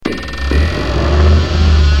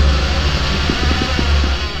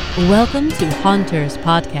Welcome to Haunters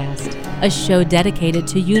Podcast, a show dedicated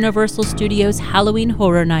to Universal Studios Halloween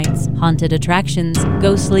Horror Nights, haunted attractions,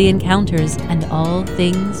 ghostly encounters, and all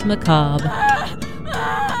things macabre.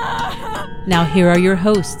 Now here are your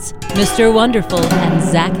hosts, Mr. Wonderful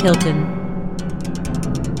and Zach Hilton.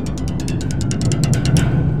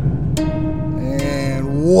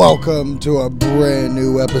 And welcome to a brand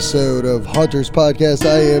new episode of Haunters Podcast.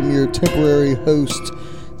 I am your temporary host,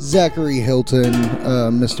 Zachary Hilton.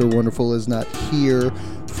 Mr. Wonderful is not here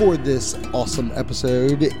for this awesome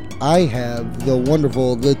episode. I have the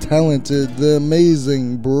wonderful, the talented, the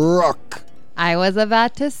amazing Brooke. I was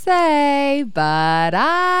about to say, but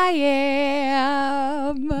I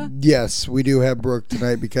am. Yes, we do have Brooke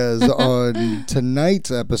tonight because on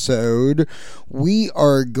tonight's episode, we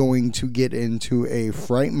are going to get into a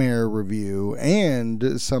Frightmare review,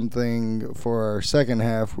 and something for our second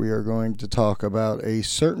half, we are going to talk about a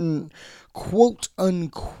certain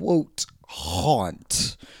quote-unquote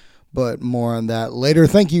haunt. But more on that later.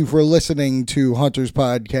 Thank you for listening to Haunters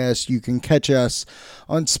Podcast. You can catch us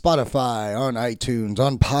on Spotify, on iTunes,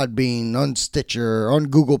 on Podbean, on Stitcher, on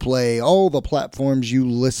Google Play, all the platforms you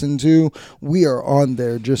listen to. We are on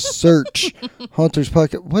there. Just search Haunters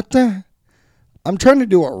Podcast. What the? I'm trying to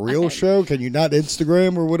do a real show. Can you not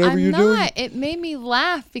Instagram or whatever you're doing? It made me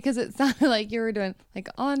laugh because it sounded like you were doing like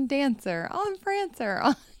on Dancer, on Prancer.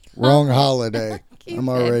 On Wrong holiday. I'm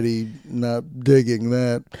already not digging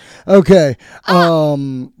that. Okay.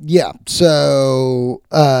 Yeah. So,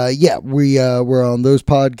 we're on those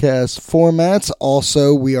podcast formats.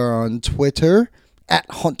 Also, we are on Twitter at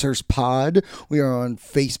Haunters Pod. We are on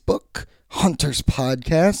Facebook, Haunters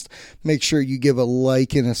Podcast. Make sure you give a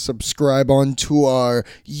like and a subscribe onto our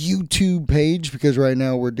YouTube page because right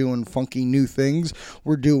now we're doing funky new things.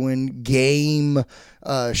 We're doing game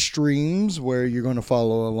streams where you're going to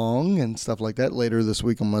follow along and stuff like that. Later this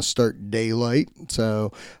week I'm going to start daylight,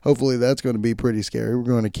 so hopefully that's going to be pretty scary. We're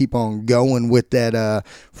going to keep on going with that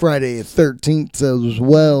Friday the 13th as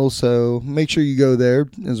well, so make sure you go there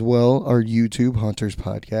as well, our YouTube Haunters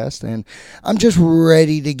Podcast. And I'm just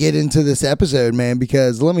ready to get into this episode, man,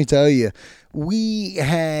 because let me tell you, we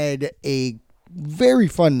had a very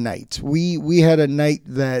fun night. We had a night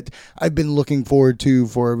that I've been looking forward to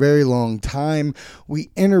for a very long time. We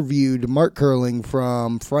interviewed Mark Curling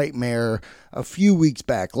from Frightmare a few weeks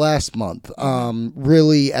back, last month,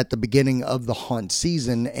 really at the beginning of the haunt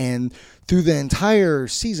season, and through the entire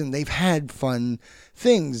season they've had fun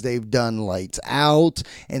things. They've done lights out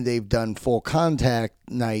and they've done full contact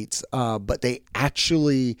nights, but they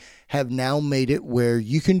actually have now made it where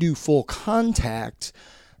you can do full contact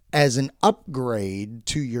as an upgrade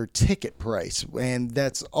to your ticket price. And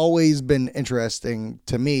that's always been interesting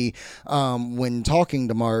to me. When talking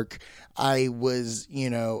to Mark, I was,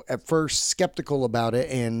 at first skeptical about it,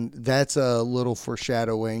 and that's a little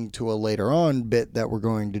foreshadowing to a later on bit that we're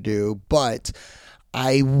going to do. But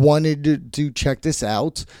I wanted to check this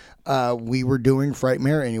out. We were doing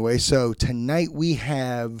Frightmare anyway, so tonight we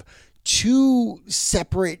have two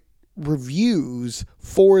separate reviews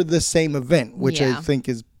for the same event, which I think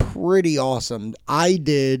is pretty awesome. I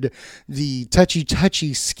did the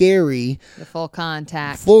touchy scary, the full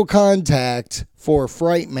contact for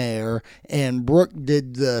Frightmare, and Brooke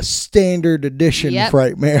did the standard edition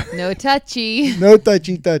Frightmare. No touchy. No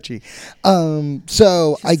touchy.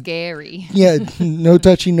 So scary. Yeah, no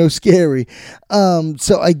touchy, no scary.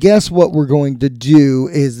 So I guess what we're going to do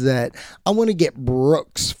is that I want to get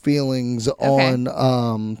Brooke's feelings on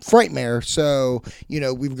Frightmare. So,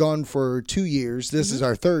 we've gone for 2 years. This is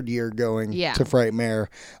our third year going to Frightmare.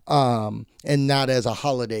 And not as a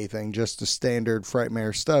holiday thing, just the standard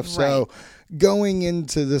Frightmare stuff. Right. So going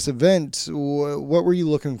into this event, what were you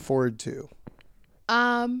looking forward to?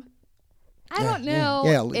 I don't know.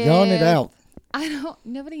 Yeah, yawn it out.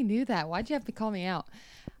 Nobody knew that. Why'd you have to call me out?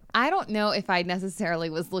 I don't know if I necessarily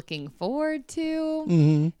was looking forward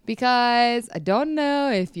to, because I don't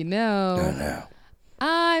know if you know. Don't know.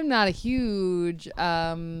 I'm not a huge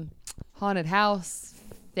haunted house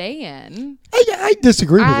fan. I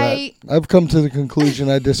disagree with that. I've come to the conclusion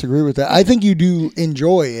I disagree with that. I think you do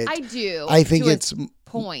enjoy it. I do. I think it's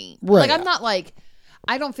point. Right. Like, I'm not like,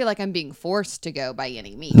 I don't feel like I'm being forced to go by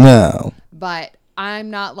any means. No. But I'm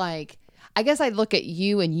not like, I guess I look at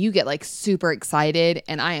you and you get like super excited,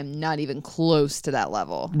 and I am not even close to that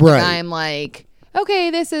level. Right. Like, I'm like, okay,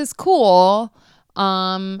 this is cool.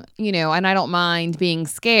 And I don't mind being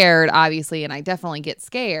scared, obviously, and I definitely get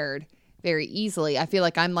scared very easily. I feel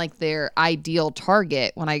like I'm like their ideal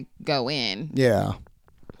target when I go in. Yeah.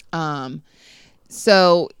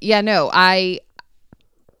 So yeah, no, I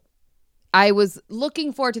was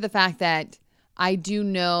looking forward to the fact that I do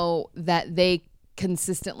know that they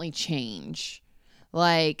consistently change.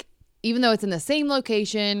 Like, even though it's in the same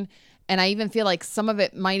location, and I even feel like some of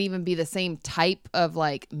it might even be the same type of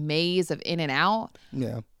like maze of in and out.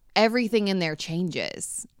 Yeah. Everything in there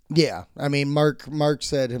changes. Yeah, I mean, Mark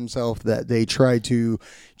said himself that they try to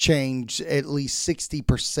change at least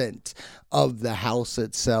 60% of the house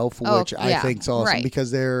itself, which I think is awesome right.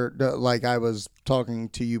 because they're, like I was talking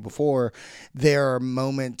to you before, there are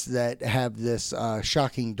moments that have this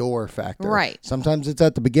shocking door factor. Right. Sometimes it's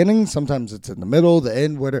at the beginning, sometimes it's in the middle, the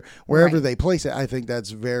end, wherever Right. they place it. I think that's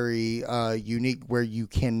very unique where you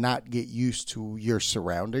cannot get used to your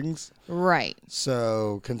surroundings. Right.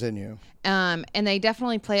 So continue. And they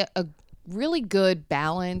definitely play a really good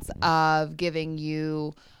balance of giving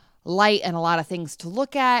you light and a lot of things to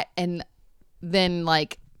look at, and then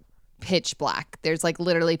like pitch black. There's like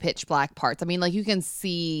literally pitch black parts. I mean, like you can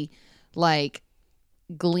see like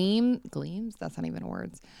gleams. That's not even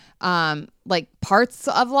words. Like parts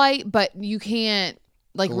of light, but you can't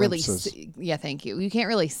like Glimpses. really see. Yeah, thank you. You can't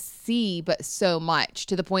really see, but so much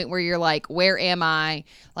to the point where you're like, where am I?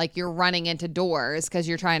 Like you're running into doors because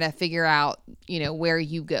you're trying to figure out, where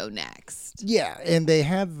you go next. Yeah, and they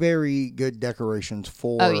have very good decorations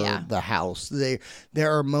for the house.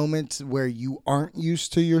 There are moments where you aren't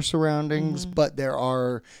used to your surroundings, but there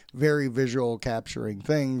are very visual capturing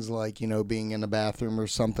things like, being in a bathroom or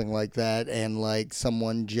something like that, and like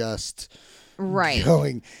someone just right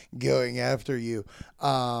going after you.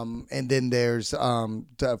 And then there's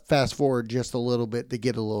to fast forward just a little bit to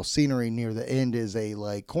get a little scenery near the end is a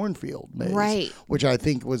like cornfield maze, right, which I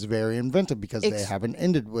think was very inventive because they haven't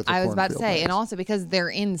ended with a I was about to cornfield say maze. And also because they're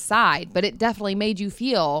inside, but it definitely made you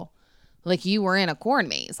feel like you were in a corn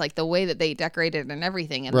maze, like the way that they decorated and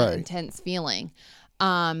everything, and the intense feeling.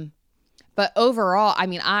 But overall, I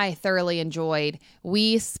mean, I thoroughly enjoyed.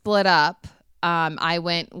 We split up. I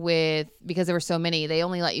went because there were so many, they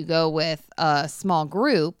only let you go with a small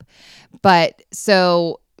group. But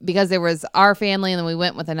so because there was our family and then we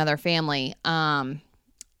went with another family,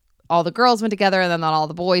 all the girls went together and then all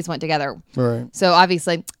the boys went together. Right. So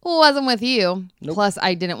obviously it wasn't with you. Nope. Plus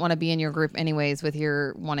I didn't want to be in your group anyways with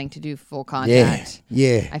your wanting to do full contact.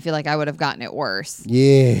 Yeah. I feel like I would have gotten it worse.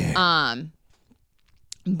 Yeah.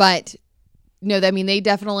 But no, I mean, they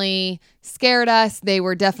definitely scared us. They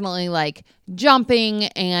were definitely like jumping.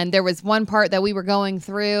 And there was one part that we were going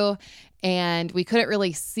through and we couldn't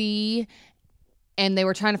really see. And they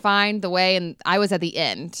were trying to find the way. And I was at the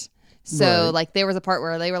end. So like there was a part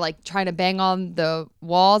where they were like trying to bang on the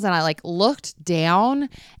walls. And I like looked down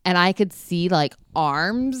and I could see like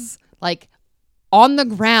arms like on the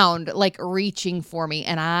ground, like reaching for me.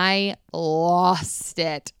 And I lost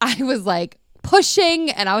it. I was like,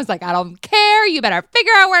 pushing, and I was like, I don't care, you better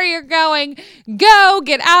figure out where you're going, go,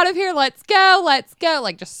 get out of here, let's go,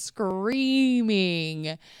 like just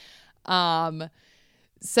screaming.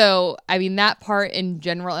 So I mean that part in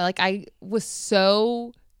general, like I was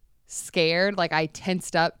so scared, like I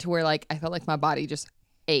tensed up to where like I felt like my body just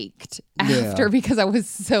ached after because I was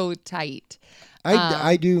so tight.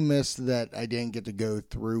 I do miss that I didn't get to go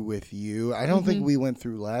through with you. I don't think we went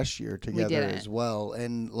through last year together as well.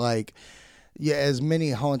 And like, yeah, as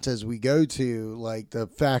many haunts as we go to, like the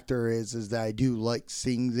factor is that I do like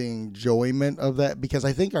seeing the enjoyment of that because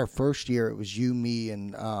I think our first year it was you, me,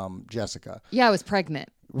 and Jessica. Yeah, I was pregnant.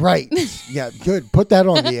 Right. Yeah, good. Put that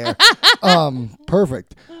on the air.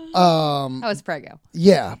 Perfect. I was preggo.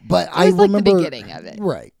 Yeah, but It I was like remember the beginning of it.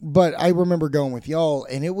 Right. But I remember going with y'all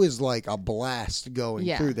and it was like a blast going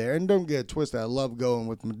Yeah. through there. And don't get it twisted, I love going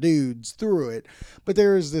with my dudes through it. But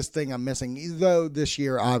there is this thing I'm missing, though this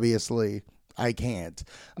year obviously I can't.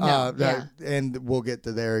 And we'll get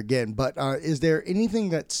to there again. But is there anything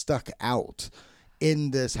that stuck out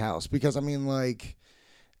in this house? Because I mean, like,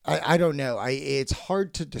 I don't know. It's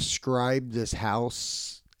hard to describe this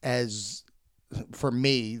house as, for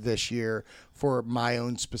me this year, for my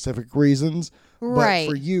own specific reasons. Right.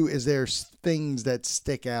 But for you, is there things that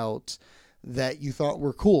stick out that you thought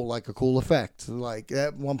were cool, like a cool effect? Like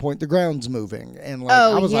at one point the ground's moving and like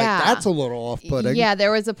I was like, that's a little off-putting. Yeah,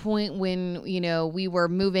 there was a point when, we were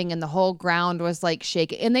moving and the whole ground was like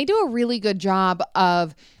shaking. And they do a really good job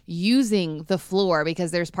of using the floor because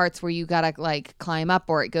there's parts where you gotta like climb up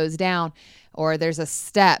or it goes down or there's a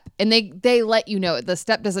step. And they let you know the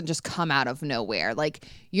step doesn't just come out of nowhere. Like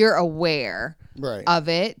you're aware of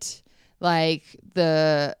it. Like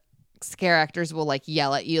the scare actors will like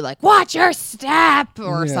yell at you like, watch your step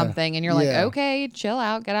or something, and you're like, okay, chill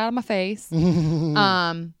out, get out of my face.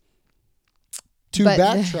 To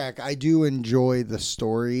backtrack, I do enjoy the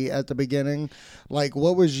story at the beginning. Like,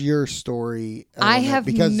 what was your story? I have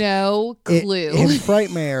no clue. In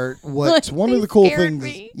Frightmare, what's one of the cool things?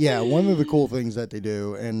 Yeah, one of the cool things that they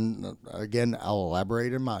do, and again, I'll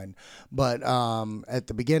elaborate in mine. But at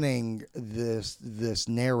the beginning, this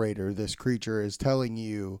narrator, this creature, is telling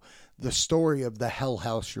you the story of the hell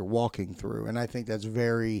house you're walking through, and I think that's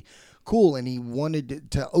very cool. And he wanted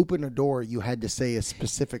to open a door, you had to say a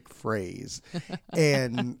specific phrase,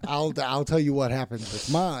 and I'll tell you what happens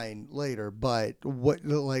with mine later. But what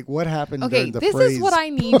happened? Okay, during the this phrase is what I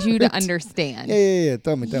need you to understand. Yeah.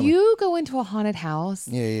 Tell me. You go into a haunted house,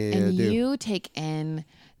 and do. you take in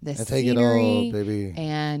the I scenery take it all, baby.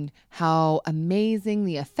 and how amazing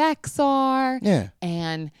the effects are, Yeah.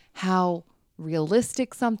 and how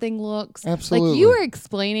realistic something looks. Absolutely. Like you were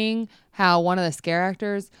explaining how one of the scare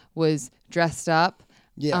actors was dressed up.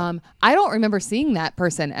 Yeah. I don't remember seeing that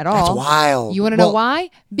person at all. That's wild. You want to know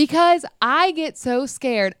why? Because I get so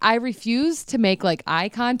scared. I refuse to make like eye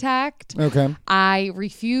contact. Okay. I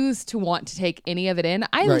refuse to want to take any of it in.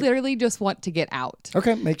 I Right. literally just want to get out.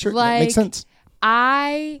 Okay, make sure that makes sense.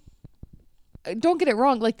 I don't get it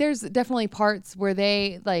wrong. Like there's definitely parts where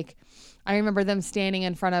they like, I remember them standing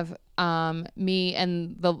in front of me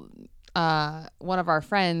and the one of our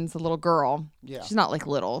friends, a little girl. Yeah. She's not like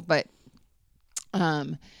little, but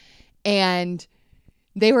and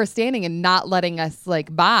they were standing and not letting us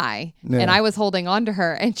like by. Yeah. And I was holding on to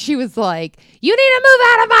her and she was like, "You need to move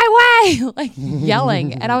out of my way," like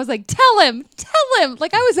yelling. And I was like, tell him.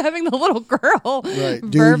 Like I was having the little girl Right.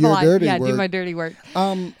 Do your verbalize. dirty Yeah, work. do my dirty work.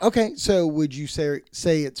 Okay, so would you say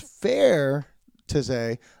it's fair to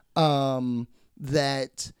say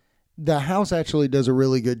that the house actually does a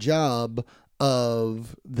really good job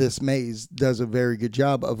of this maze, does a very good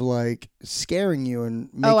job of like scaring you and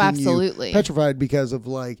making absolutely. you petrified because of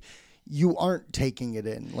like you aren't taking it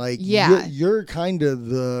in. Like Yeah. you're kind of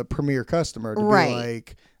the premier customer to Right. be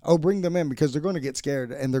like, oh, bring them in because they're going to get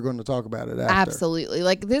scared and they're going to talk about it after. Absolutely.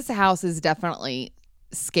 Like this house is definitely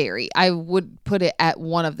scary. I would put it at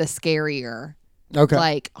one of the scarier Okay.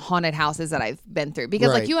 like haunted houses that I've been through, because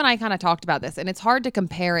like Right. you and I kind of talked about this, and it's hard to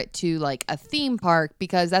compare it to like a theme park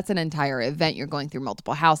because that's an entire event. You're going through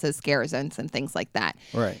multiple houses, scare zones, and things like that.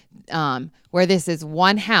 Right. Where this is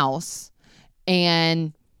one house,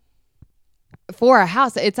 and for a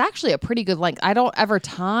house, it's actually a pretty good length. I don't ever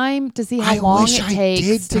time to see how I long wish it I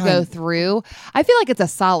takes did to go time. through. I feel like it's a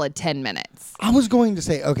solid 10 minutes. I was going to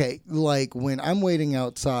say, okay, like when I'm waiting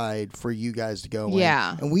outside for you guys to go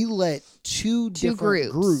Yeah. in, and we let two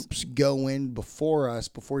different groups. groups go in before us,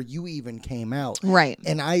 before you even came out. Right.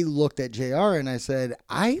 And I looked at JR and I said,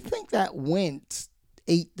 I think that went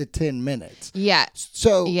 8 to 10 minutes. Yeah.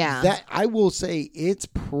 So Yeah. that I will say it's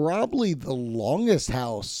probably the longest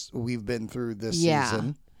house we've been through this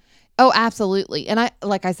season. Oh, absolutely. And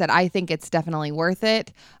like I said, I think it's definitely worth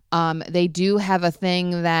it. They do have a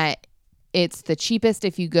thing that it's the cheapest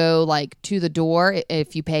if you go like to the door.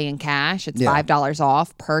 If you pay in cash, it's Yeah. $5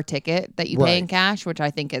 off per ticket that you pay in Right. cash, which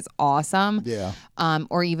I think is awesome. Yeah.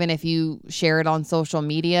 Or even if you share it on social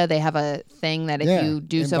media, they have a thing that if Yeah. you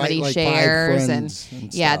do so Invite, many like, 5 shares friends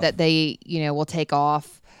and yeah, stuff. that they, will take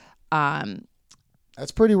off.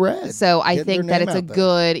 That's pretty rad. So I Getting think their that name it's out a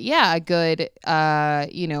good,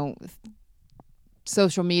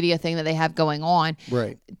 social media thing that they have going on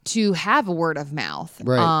Right. to have a word of mouth.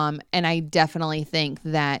 Right. And I definitely think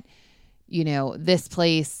that, this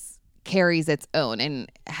place carries its own and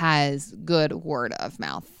has good word of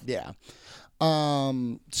mouth. Yeah.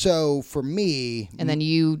 So for me, And then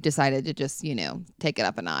you decided to just, take it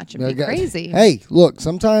up a notch and be crazy. Hey, look,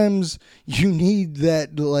 sometimes you need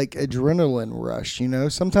that like adrenaline rush,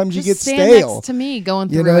 Sometimes Just you get stand stale. next to me going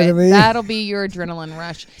through You know it. what I mean? That'll be your adrenaline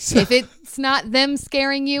rush. If it's not them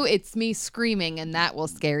scaring you, it's me screaming, and that will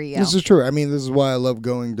scare you. This is true. I mean, this is why I love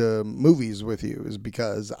going to movies with you, is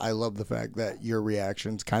because I love the fact that your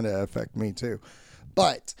reactions kind of affect me too.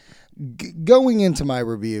 But going into my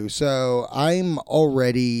review, so I'm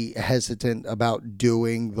already hesitant about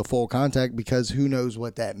doing the full contact because who knows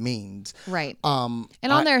what that means. Right. And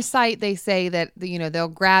on their site, they say that, they'll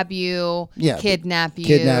grab you, kidnap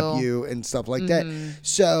you, and stuff like that.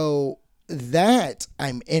 So that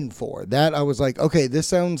I'm in for. That I was like, okay, this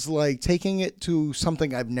sounds like taking it to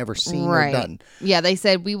something I've never seen or done. Yeah, they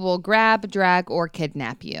said we will grab, drag, or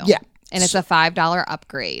kidnap you. Yeah. And it's a $5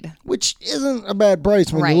 upgrade. Which isn't a bad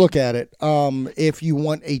price when Right. you look at it, if you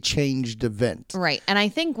want a changed event. Right. And I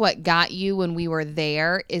think what got you when we were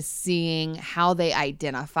there is seeing how they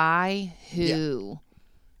identify who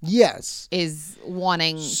Yes. is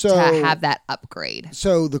wanting So- to have that upgrade.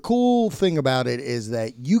 So the cool thing about it is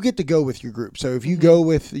that you get to go with your group. So if you go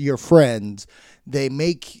with your friends, they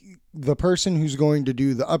make the person who's going to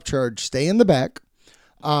do the upcharge stay in the back.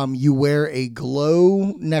 You wear a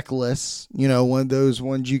glow necklace, one of those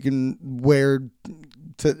ones you can wear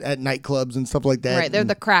at nightclubs and stuff like that. Right, they're And-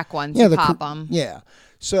 the crack ones. Yeah, You the pop them. Yeah.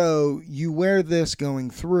 So you wear this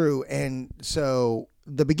going through, and so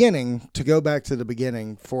the beginning, to go back to the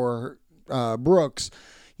beginning for Brooks,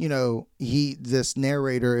 this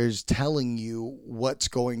narrator is telling you what's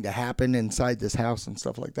going to happen inside this house and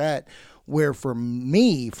stuff like that. Where for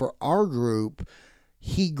me, for our group,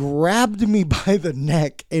 he grabbed me by the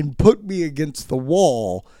neck and put me against the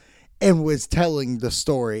wall and was telling the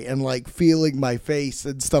story and like feeling my face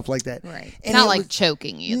and stuff like that. Right. And Not it like was-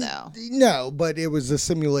 choking you, though. No, but it was a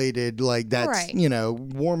simulated, like that's, Right.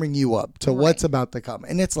 warming you up to Right. what's about to come.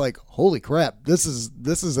 And it's like, holy crap, this is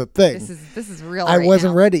a thing. This is real. I right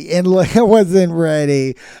wasn't now. ready, and like I wasn't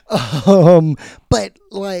ready. But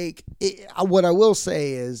like, what I will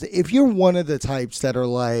say is, if you're one of the types that are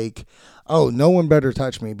like, oh, no one better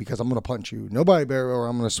touch me because I'm gonna punch you. Nobody better, or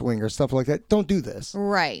I'm gonna swing or stuff like that. Don't do this.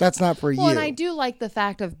 Right. That's not for well, you. and I do like the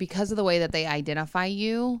fact of because of the way that they identify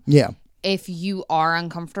you. Yeah, If you are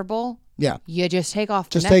uncomfortable, yeah, you just take off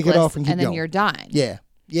the Just take it necklace off and keep then going. you're done. yeah.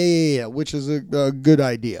 Which is a good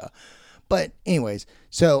idea. But anyways,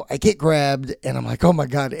 so I get grabbed and I'm like, oh my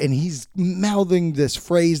God. And he's mouthing this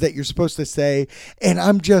phrase that you're supposed to say. And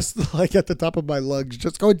I'm just like at the top of my lungs,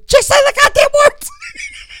 just going, just say the goddamn words.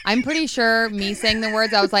 I'm pretty sure me saying the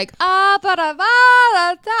words, I was like, I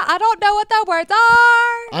don't know what the words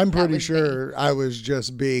are. I'm That pretty was sure I was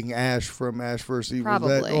just being Ash from Ash vs. Evil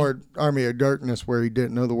Dead Probably. or Army of Darkness, where he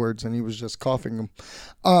didn't know the words and he was just coughing them.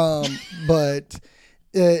 But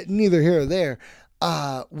neither here or there.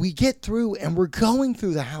 We get through and we're going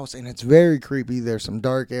through the house and it's very creepy. There's some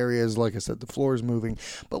dark areas. Like I said, the floor is moving.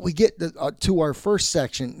 But we get to our first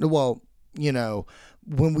section. Well,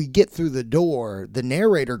 when we get through the door, the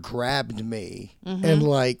narrator grabbed me and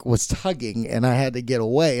like was tugging and I had to get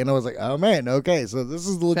away. And I was like, oh man, okay, so this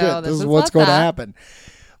is legit. So this this is is what's what's going to up. happen.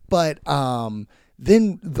 But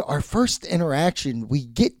then our first interaction, we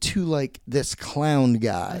get to like this clown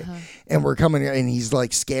guy and we're coming and he's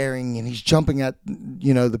like scaring and he's jumping at,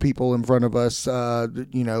 the people in front of us,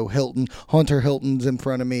 Hunter Hilton's in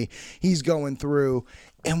front of me. He's going through.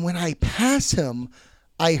 And when I pass him,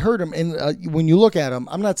 I heard him. And when you look at him,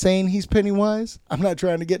 I'm not saying he's Pennywise. I'm not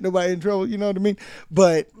trying to get nobody in trouble. You know what I mean?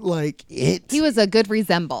 But like He was a good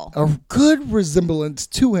resemble. a good resemblance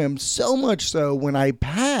to him, so much so when I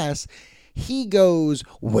pass, he goes,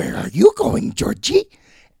 "Where are you going, Georgie?"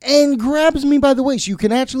 and grabs me by the waist. You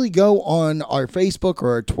can actually go on our Facebook or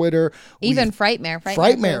our Twitter. Even Frightmare.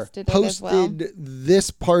 Frightmare posted it as well.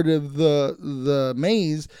 this part of the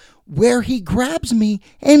maze where he grabs me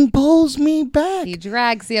and pulls me back. He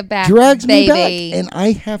drags you back, Drags me baby. back, and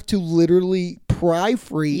I have to literally pry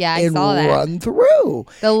free Yeah, I and saw that. run through.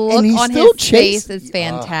 The look And he on still his face chased- is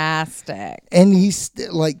fantastic. And he's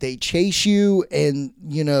like, they chase you, and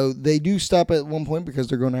they do stop at one point because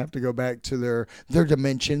they're going to have to go back to their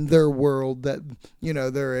dimension, their world that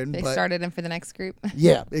they're in. They but started in for the next group.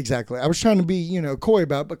 yeah, exactly. I was trying to be coy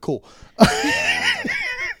about it, but cool.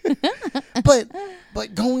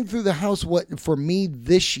 but going through the house, what for me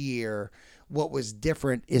this year, what was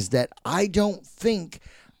different is that I don't think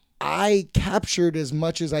I captured as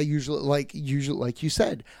much as I usually like you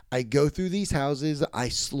said. I go through these houses, I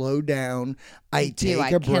slow down, I take I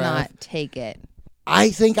a breath. cannot take it.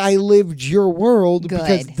 I think I lived your world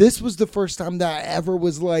because Good. this was the first time that I ever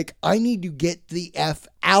was like, I need to get the F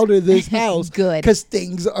out of this house. Good. Because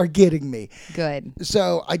things are getting me. Good.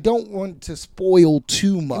 So I don't want to spoil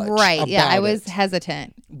too much. Right. Yeah, I about was it.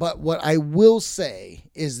 hesitant. But what I will say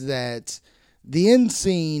is that the end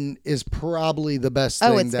scene is probably the best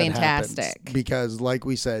thing it's that fantastic. happens because, like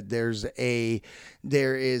we said,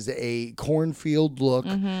 there is a cornfield look.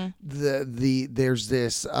 There's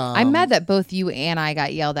this. I'm mad that both you and I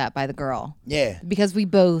got yelled at by the girl Yeah, because we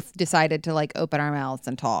both decided to like open our mouths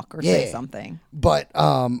and talk or say Yeah. something. but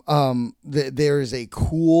there is a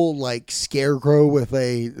cool like scarecrow with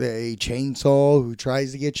a chainsaw who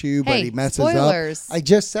tries to get you, but Hey, he messes spoilers. up. I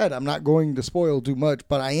just said I'm not going to spoil too much,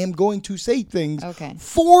 but I am going to say things Okay.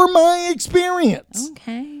 for my experience.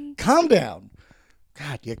 Okay. Calm down.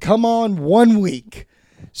 God, you come on 1 week.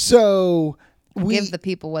 So Give the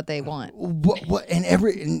people what they want.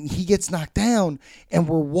 And he gets knocked down, and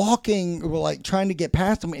we're like trying to get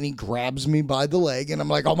past him, and he grabs me by the leg, and I'm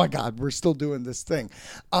like, oh my God, we're still doing this thing.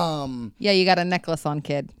 Yeah, you got a necklace on,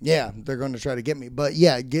 kid. Yeah, they're going to try to get me. But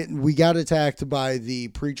yeah, we got attacked by the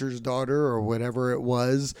preacher's daughter or whatever it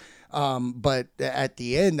was. But at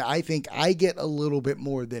the end, I think I get a little bit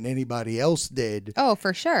more than anybody else did. Oh,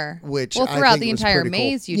 for sure. Which throughout I think the was entire pretty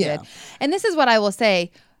maze cool. you did. And this is what I will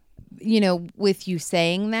say, with you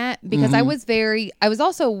saying that, because I was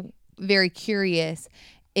also very curious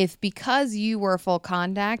if, because you were full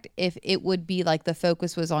contact, if it would be like the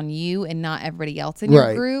focus was on you and not everybody else in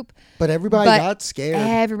your group. But everybody got scared.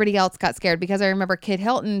 Everybody else got scared because I remember Kid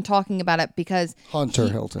Hilton talking about it because Hunter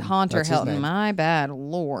Hilton. That's Hilton. His name. My bad,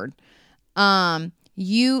 Lord.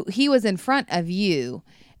 He was in front of you,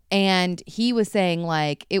 and he was saying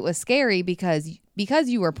like it was scary because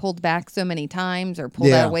you were pulled back so many times or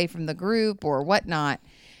pulled away from the group or whatnot,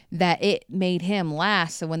 that it made him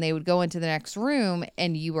last. So when they would go into the next room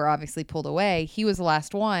and you were obviously pulled away, he was the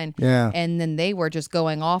last one. Yeah. And then they were just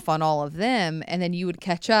going off on all of them, and then you would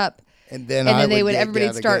catch up. And then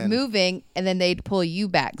everybody'd start moving, and then they'd pull you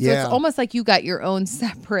back. So it's almost like you got your own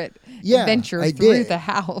separate adventure through the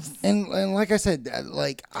house. And like I said,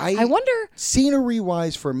 like I wonder, scenery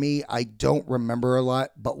wise for me, I don't remember a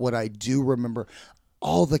lot, but what I do remember,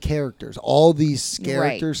 all the characters, all these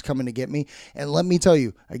characters coming to get me. And let me tell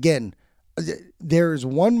you again, there's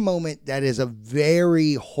one moment that is a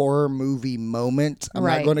very horror movie moment. I'm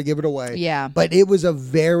not going to give it away. Yeah. But it was a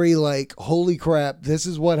very like, holy crap, this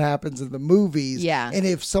is what happens in the movies. Yeah. And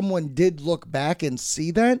if someone did look back and see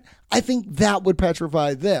that, I think that would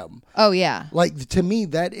petrify them. Oh, yeah. Like, to me,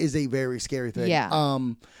 that is a very scary thing. Yeah.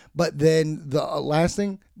 But then the last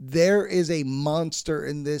thing, there is a monster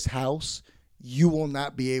in this house. You will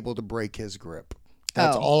not be able to break his grip.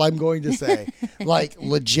 That's all I'm going to say. Like,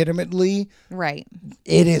 legitimately, right?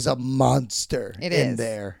 It is a monster in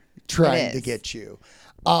there trying to get you.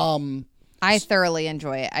 I thoroughly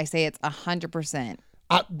enjoy it. I say it's 100%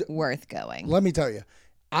 worth going. Let me tell you,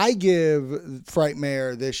 I give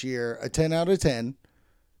Frightmare this year a 10 out of 10.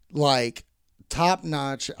 Like, top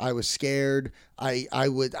notch. I was scared. I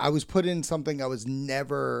was put in something I was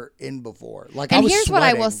never in before. Like, and I was here's sweating.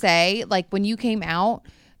 what I will say. Like, when you came out,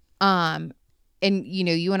 and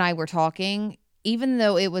you and I were talking, even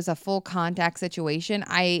though it was a full contact situation,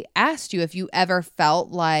 I asked you if you ever felt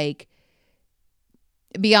like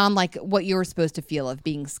beyond like what you were supposed to feel of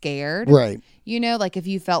being scared. Right. Like if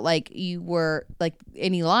you felt like you were like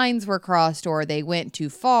any lines were crossed or they went too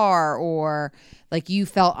far or like you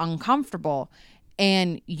felt uncomfortable,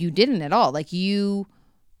 and you didn't at all. Like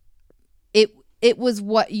it was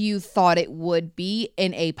what you thought it would be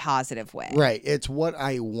in a positive way. Right. It's what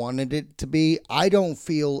I wanted it to be. I don't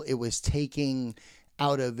feel it was taking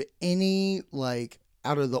out of any, like,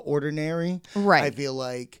 out of the ordinary. Right. I feel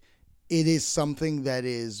like it is something that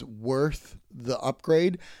is worth the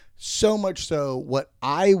upgrade. So much so, what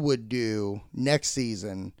I would do next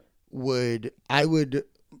season I would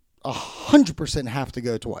 100% have to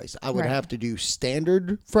go twice. I would have to do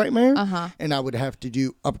standard Frightmare, and I would have to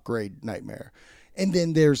do upgrade Nightmare. And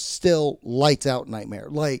then there's still lights out Nightmare.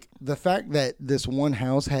 Like, the fact that this one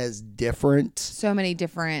house has so many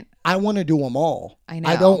different. I want to do them all. I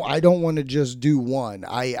know. I don't want to just do one.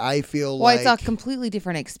 I feel like. Well, it's a completely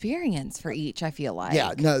different experience for each, I feel like.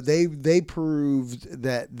 Yeah, no, they proved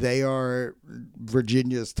that they are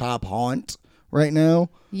Virginia's top haunt right now.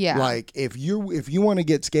 Yeah. Like, if you want to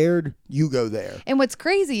get scared, you go there. And what's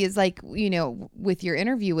crazy is, like, with your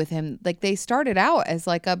interview with him, like, they started out as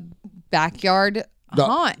like a backyard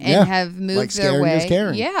haunt and have moved like their way.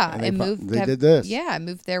 Yeah. And they did this. Yeah,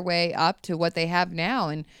 moved their way up to what they have now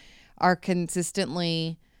and are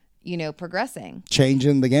consistently, progressing.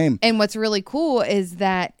 Changing the game. And what's really cool is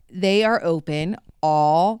that they are open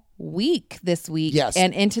all week this week. Yes.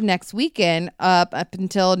 And into next weekend up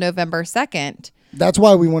until November 2nd. That's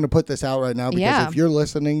why we want to put this out right now, because if you're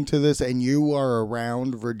listening to this and you are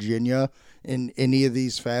around Virginia in any of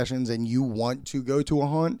these fashions and you want to go to a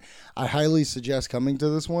haunt, I highly suggest coming to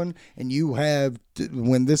this one. And you have,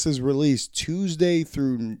 when this is released, Tuesday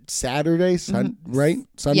through Saturday, right?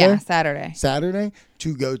 Sunday? Yeah, Saturday. Saturday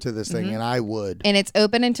to go to this thing, and I would. And it's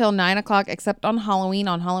open until 9 o'clock, except on Halloween.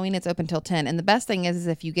 On Halloween, it's open till 10. And the best thing is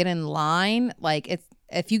if you get in line,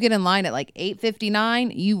 if you get in line at like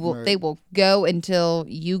 8:59, they will go until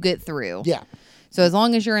you get through. Yeah. So as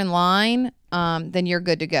long as you're in line, then you're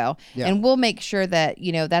good to go. Yeah. And we'll make sure that,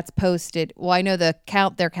 that's posted. Well, I know their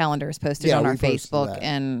calendar is posted on our Facebook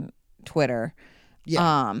and Twitter.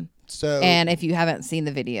 Yeah. So, And if you haven't seen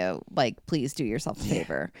the video, like, please do yourself a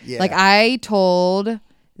favor. Yeah. Like, I told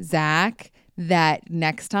Zach that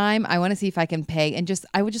next time I want to see if I can pay and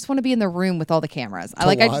I would just want to be in the room with all the cameras.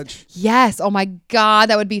 watch? Yes. Oh my God.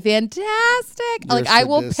 That would be fantastic. You're I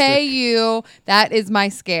will sadistic. pay you. That is my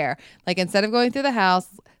scare. Like, instead of going through the house,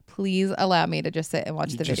 please allow me to just sit and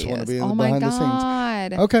watch the just videos. wanna be in Oh the my behind the scenes.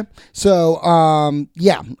 God. Okay. So,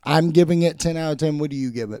 yeah, I'm giving it 10 out of 10. What do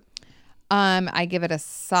you give it? I give it a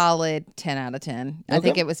solid 10 out of 10. I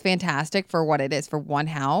think it was fantastic for what it is for one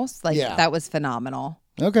house. Like, Yeah. that was phenomenal.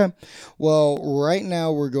 Okay. Well, right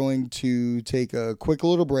now we're going to take a quick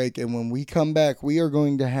little break. And when we come back, we are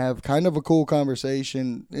going to have kind of a cool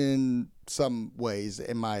conversation in some ways,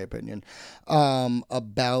 in my opinion,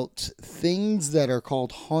 about things that are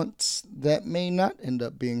called haunts that may not end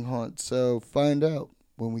up being haunts. So find out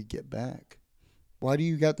when we get back. Why do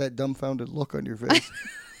you got that dumbfounded look on your face?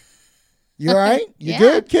 You all right? You Yeah.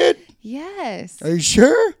 good, kid? Yes. Are you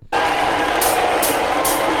sure?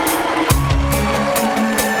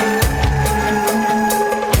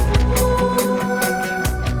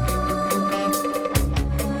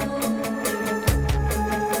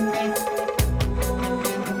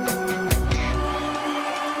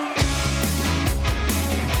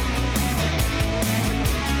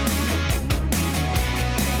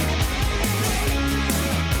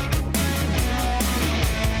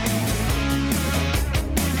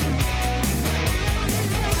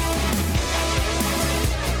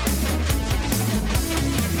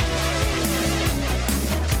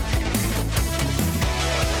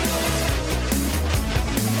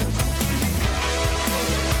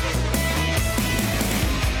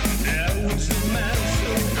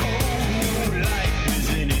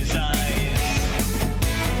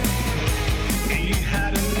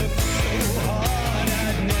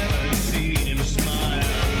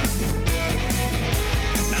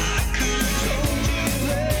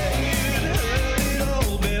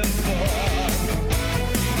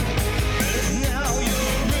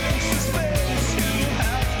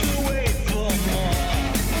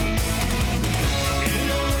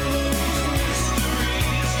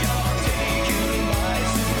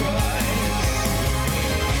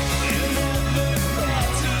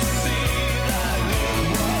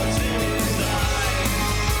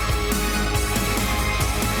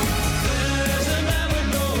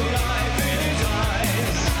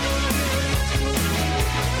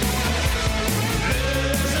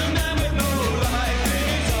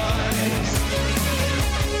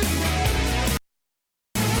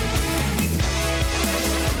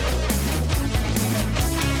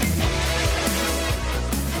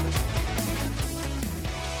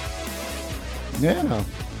 Yeah.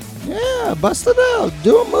 Yeah, bust it out.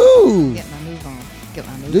 Do a move. Get my move on. Get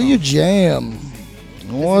my move Do on. your jam.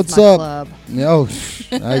 What's This is my up? club. No,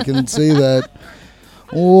 I can see that.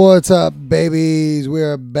 What's up, babies? We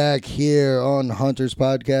are back here on Hunters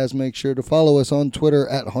Podcast. Make sure to follow us on Twitter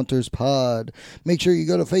at Hunters Pod. Make sure you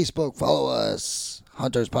go to Facebook, follow us,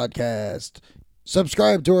 Hunters Podcast.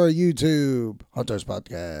 Subscribe to our YouTube, Hunters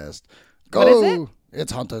Podcast. Go. What is it?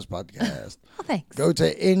 It's Hunters Podcast. Oh, thanks. Go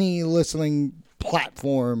to any listening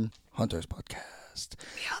platform, Hunters Podcast.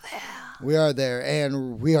 We are there,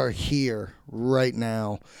 and we are here right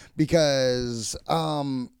now because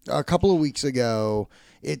a couple of weeks ago,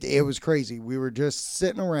 it was crazy. We were just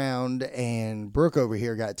sitting around, and Brooke over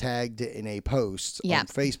here got tagged in a post on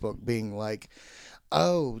Facebook being like,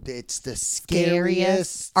 "Oh, it's the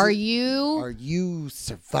scariest. Are you? Are you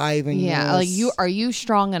surviving? Yeah. this? Like are you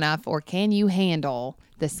strong enough, or can you handle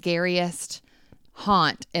the scariest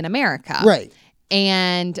haunt in America?" Right.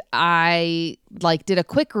 And I did a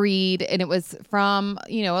quick read, and it was from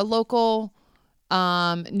a local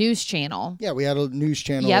news channel. Yeah, we had a news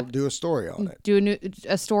channel do a story on it. Do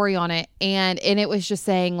a story on it, and it was just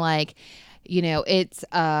saying it's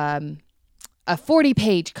a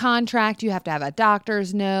 40-page contract. You have to have a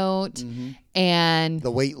doctor's note, and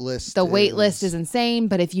The wait list. the wait list is insane.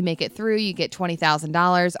 But if you make it through, you get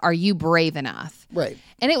 $20,000. Are you brave enough? right.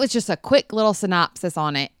 And it was just a quick little synopsis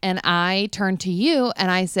on it. And I turned to you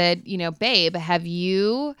and I said, babe, have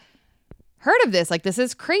you heard of this? Like, this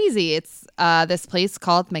is crazy. It's this place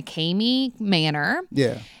called McCamey Manor.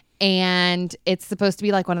 Yeah. And it's supposed to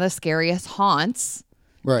be like one of the scariest haunts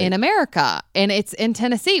Right. in America. And it's in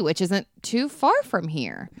Tennessee, which isn't too far from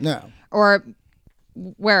here. No. Or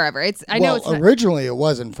wherever. I know it's not, originally it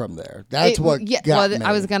wasn't from there. That's what got me.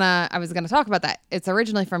 I was gonna talk about that. It's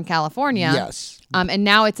originally from California. Yes. And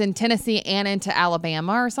now it's in Tennessee and into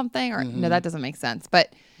Alabama or something. Or no, that doesn't make sense.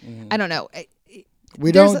 But I don't know.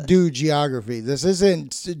 We don't do geography. This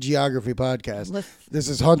isn't a geography podcast. This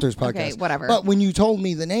is Hunter's podcast. Okay, whatever. But when you told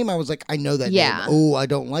me the name, I was like, I know that Yeah. name. Oh, I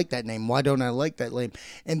don't like that name. Why don't I like that name?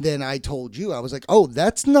 And then I told you, I was like, oh,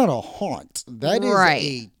 that's not a haunt. That is Right.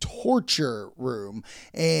 a torture room.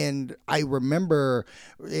 And I remember,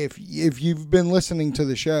 if you've been listening to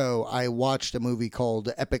the show, I watched a movie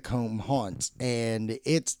called Epic Home Haunts, and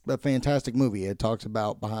it's a fantastic movie. It talks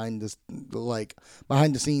about behind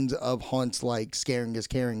the scenes of haunts like Scaring is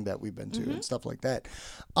Caring that we've been to and stuff like that.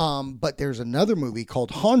 But there's another movie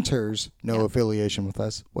called Haunters, no affiliation with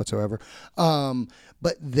us whatsoever.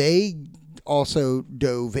 But they also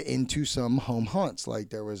dove into some home haunts. Like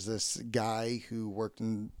there was this guy who worked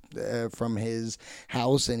from his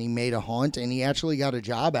house, and he made a haunt, and he actually got a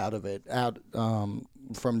job out of it,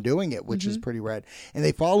 from doing it, which is pretty rad. And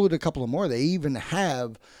they followed a couple of more. They even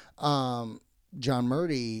have John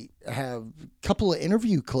Murdy have a couple of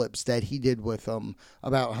interview clips that he did with them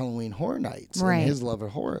about Halloween Horror Nights and his love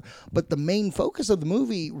of horror. But the main focus of the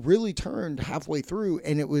movie really turned halfway through,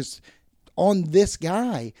 and it was on this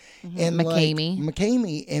guy and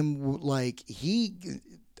McCamey, and like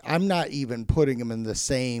I'm not even putting him in the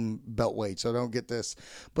same beltway, so don't get this,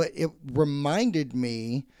 but it reminded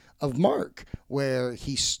me of Mark, where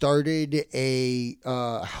he started a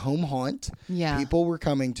home haunt. Yeah. People were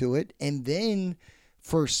coming to it, and then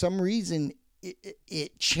for some reason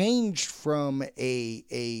it changed from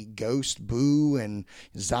a ghost boo and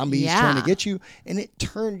zombies trying to get you, and it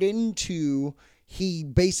turned into he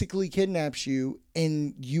basically kidnaps you,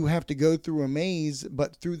 and you have to go through a maze,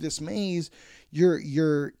 but through this maze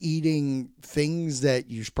you're eating things that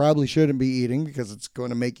you probably shouldn't be eating because it's going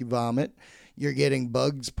to make you vomit. You're getting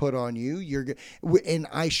bugs put on you. And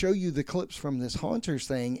I show you the clips from this Haunters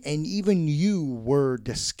thing, and even you were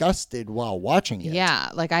disgusted while watching it. Yeah,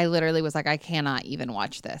 like I literally was like, I cannot even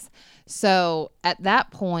watch this. So at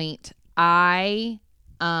that point, and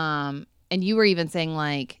you were even saying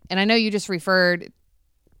like, and I know you just referred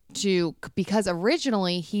to, because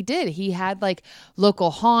originally he had like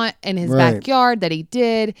local haunt in his backyard that he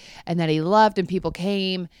did and that he loved, and people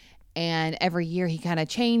came, and every year he kind of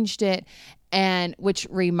changed it. And which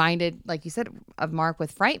reminded, like you said, of Mark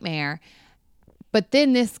with Frightmare. But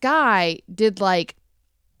then this guy did like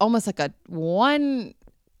almost like a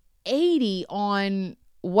 180 on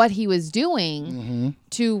what he was doing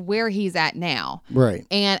to where he's at now. Right.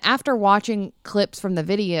 And after watching clips from the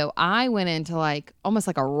video, I went into like almost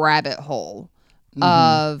like a rabbit hole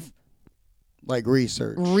of like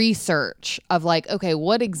research of like, okay,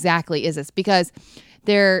 what exactly is this? Because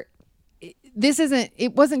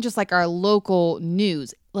it wasn't just like our local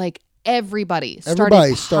news. Like everybody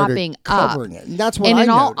started popping covering up. it. And that's what and I in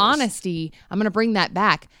all noticed. honesty, I'm going to bring that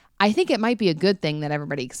back. I think it might be a good thing that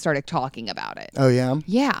everybody started talking about it. Oh, yeah?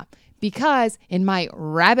 Yeah. Because in my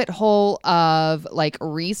rabbit hole of like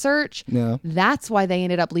research, that's why they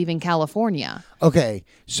ended up leaving California. Okay.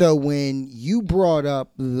 So when you brought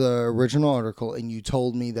up the original article and you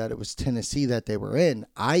told me that it was Tennessee that they were in,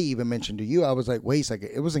 I even mentioned to you, I was like, wait a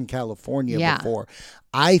second, it was in California before.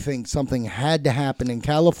 I think something had to happen in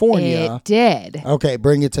California. It did. Okay,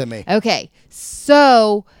 bring it to me. Okay.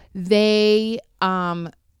 So they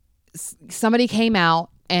somebody came out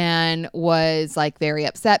and was like very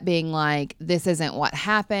upset, being like, this isn't what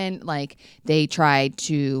happened. Like they tried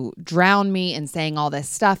to drown me and saying all this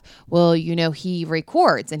stuff. Well, he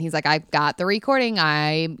records, and he's like, I've got the recording.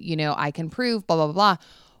 I can prove blah, blah, blah.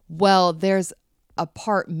 Well, there's a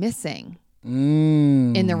part missing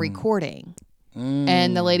in the recording.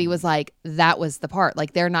 And the lady was like, that was the part.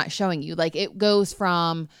 Like they're not showing you. Like it goes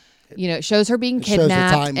from, it shows her being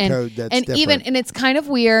kidnapped. Shows the time code that's different. And it's kind of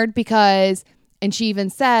weird because, and she even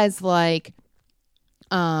says like,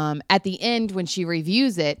 at the end when she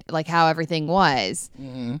reviews it, like how everything was,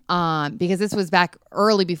 because this was back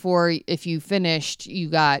early before, if you finished, you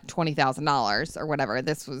got $20,000 or whatever.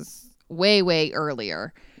 This was way, way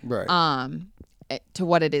earlier, right? To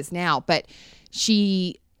what it is now. But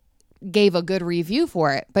she gave a good review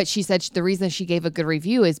for it. But she said the reason she gave a good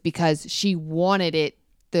review is because she wanted it,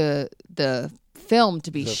 the film to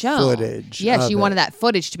be shown. Footage. Yeah, she wanted that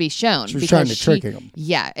footage to be shown. She was trying to trick him.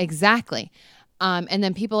 Yeah, exactly. And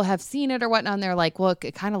then people have seen it or whatnot, and they're like, well,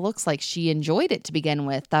 it kind of looks like she enjoyed it to begin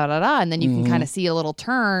with, and then you can kind of see a little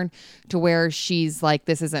turn to where she's like,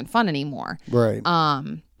 this isn't fun anymore. Right.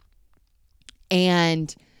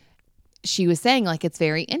 And she was saying like, it's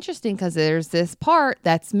very interesting because there's this part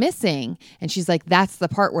that's missing. And she's like, that's the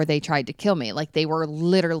part where they tried to kill me. Like they were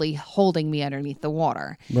literally holding me underneath the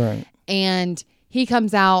water. Right. And he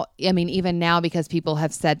comes out, I mean, even now, because people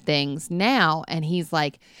have said things now, and he's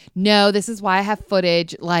like, no, this is why I have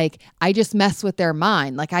footage. Like, I just mess with their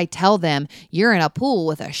mind. Like, I tell them, you're in a pool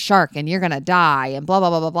with a shark and you're going to die and blah, blah,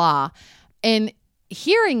 blah, blah, blah. And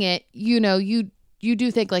hearing it, you know, you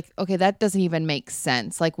do think like, okay, that doesn't even make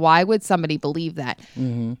sense. Like, why would somebody believe that?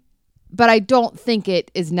 Mm-hmm. But I don't think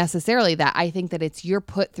it is necessarily that. I think that it's you're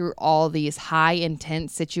put through all these high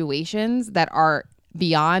intense situations that are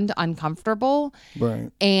beyond uncomfortable, right?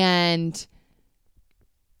 And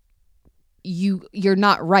you're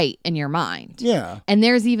not right in your mind. Yeah. And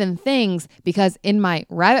there's even things, because in my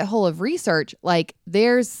rabbit hole of research, like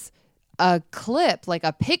there's a clip, like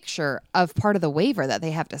a picture of part of the waiver that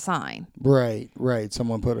they have to sign. Right.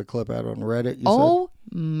 Someone put a clip out on Reddit. Oh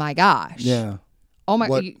my gosh. Yeah. Oh my.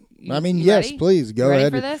 What? I mean, yes, ready? please go ready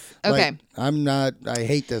ahead. For this? Okay. Like, I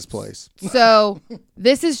hate this place. So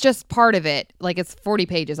this is just part of it. Like, it's 40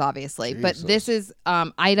 pages, obviously, Jesus. but this is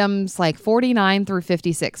items like 49 through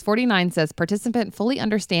 56. 49 says participant fully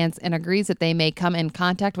understands and agrees that they may come in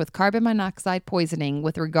contact with carbon monoxide poisoning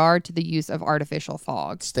with regard to the use of artificial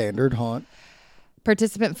fog. Standard haunt.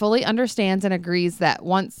 Participant fully understands and agrees that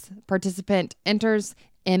once participant enters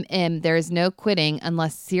there is no quitting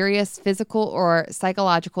unless serious physical or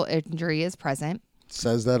psychological injury is present.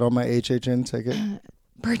 Says that on my HHN ticket.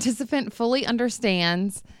 Participant fully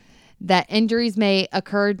understands that injuries may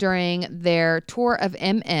occur during their tour of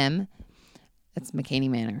that's McKinney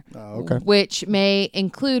Manor. Oh, okay. Which may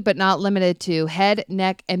include but not limited to head,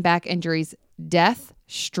 neck, and back injuries, death,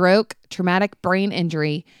 stroke, traumatic brain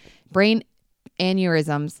injury, brain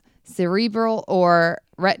aneurysms, cerebral or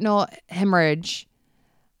retinal hemorrhage,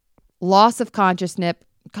 loss of consciousness,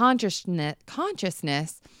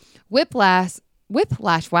 whiplash.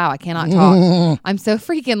 Wow, I cannot talk. I'm so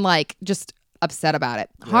freaking like just upset about it.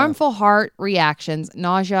 Yeah. Harmful heart reactions,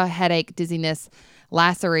 nausea, headache, dizziness,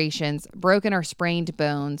 lacerations, broken or sprained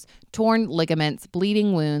bones, torn ligaments,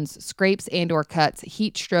 bleeding wounds, scrapes and or cuts,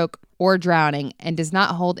 heat stroke, or drowning, and does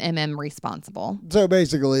not hold responsible. So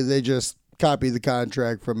basically, they just copy the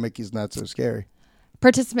contract from Mickey's Not So Scary.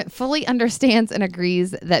 Participant fully understands and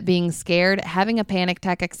agrees that being scared, having a panic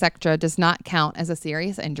attack, etc. does not count as a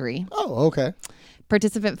serious injury. Oh, okay.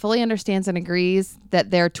 Participant fully understands and agrees that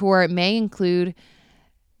their tour may include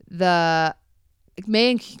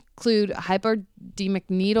hypodermic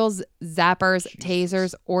needles, zappers,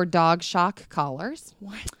 tasers, or dog shock collars.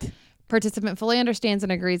 What? Participant fully understands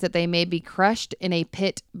and agrees that they may be crushed in a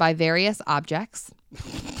pit by various objects.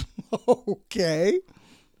 Okay.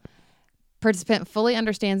 Participant fully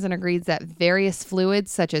understands and agrees that various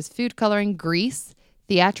fluids such as food coloring, grease,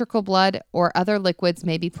 theatrical blood, or other liquids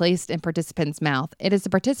may be placed in participant's mouth. It is the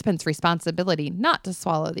participant's responsibility not to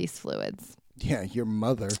swallow these fluids. Yeah, your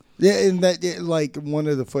mother. Yeah, and that like one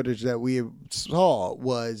of the footage that we saw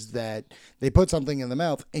was that they put something in the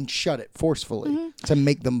mouth and shut it forcefully to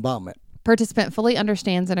make them vomit. Participant fully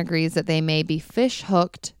understands and agrees that they may be fish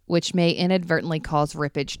hooked, which may inadvertently cause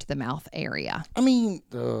rippage to the mouth area. I mean,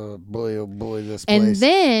 oh boy, this place. And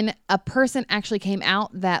then a person actually came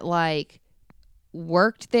out that like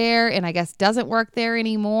worked there and I guess doesn't work there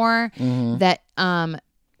anymore. Mm-hmm. That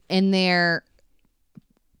in their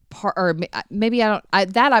part, or maybe I'm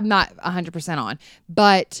not 100% on,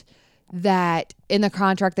 but that in the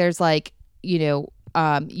contract there's like, you know,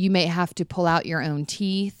 you may have to pull out your own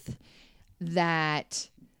teeth. That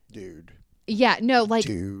dude. Yeah, no, like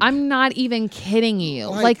dude. I'm not even kidding you.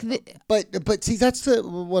 But see, that's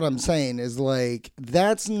what I'm saying is like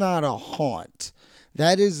that's not a haunt.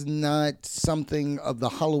 That is not something of the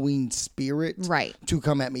Halloween spirit, right? To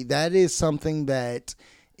come at me. That is something that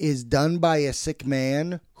is done by a sick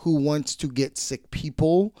man who wants to get sick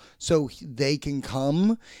people so they can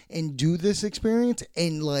come and do this experience,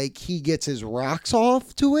 and like he gets his rocks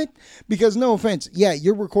off to it. Because no offense, yeah,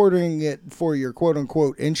 you're recording it for your quote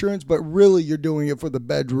unquote insurance, but really you're doing it for the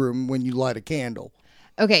bedroom when you light a candle.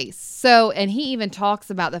 Okay, so and he even talks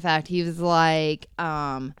about the fact he was like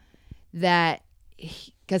that.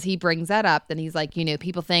 Because he brings that up, then he's like, you know,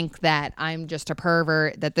 people think that I'm just a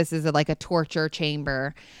pervert, that this is like a torture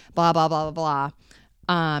chamber, blah, blah, blah, blah,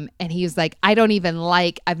 blah. And he was like, I've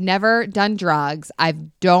never done drugs. I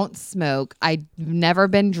don't smoke. I've never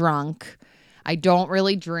been drunk. I don't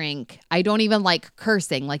really drink. I don't even like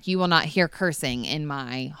cursing. Like, you will not hear cursing in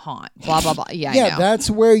my haunt, blah, blah, blah. Yeah, yeah, that's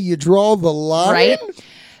where you draw the line. Right?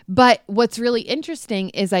 But what's really interesting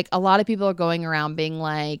is like a lot of people are going around being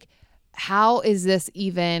like, how is this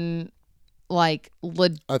even like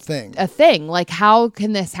a thing? Like, how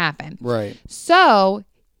can this happen? Right. So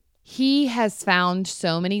he has found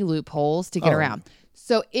so many loopholes to get around.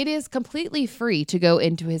 So it is completely free to go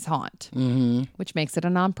into his haunt, which makes it a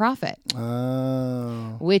nonprofit.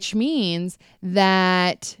 Oh. Which means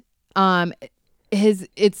that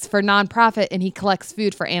it's for nonprofit and he collects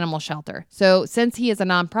food for animal shelter. So since he is a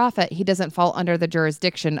nonprofit, he doesn't fall under the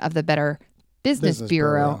jurisdiction of the Better Business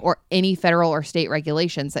Bureau or any federal or state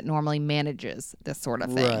regulations that normally manages this sort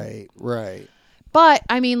of thing. Right. But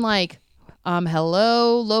I mean, like,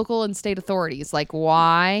 hello, local and state authorities. Like,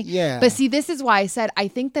 why? Yeah. But see, this is why I said I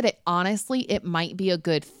think that it might be a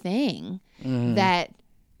good thing that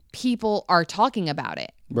people are talking about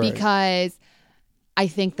it because I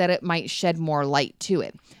think that it might shed more light to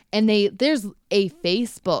it. And there's a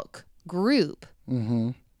Facebook group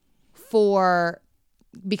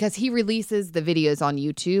because he releases the videos on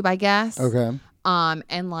YouTube, I guess. Okay.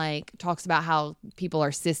 And like talks about how people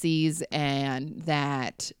are sissies and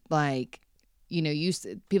that like, you know,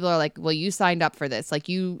 people are like, well, you signed up for this. Like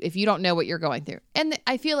if you don't know what you're going through. And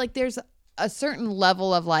I feel like there's a certain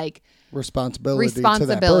level of like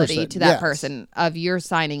responsibility to that person of you're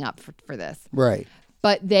signing up for this. Right.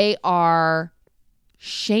 But they are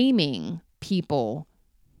shaming people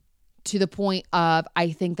to the point of,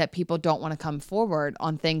 I think that people don't want to come forward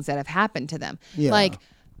on things that have happened to them. Yeah. Like,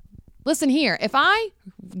 listen here, if I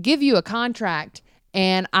give you a contract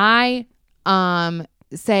and I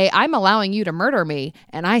say I'm allowing you to murder me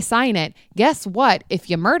and I sign it, guess what? If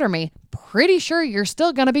you murder me, pretty sure you're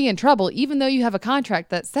still going to be in trouble, even though you have a contract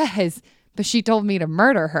that says, but she told me to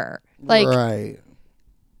murder her. Like, right.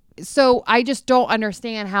 So I just don't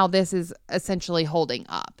understand how this is essentially holding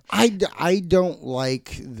up. I don't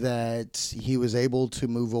like that he was able to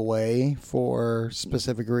move away for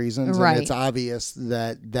specific reasons. Right. And it's obvious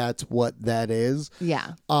that that's what that is.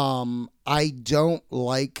 Yeah. I don't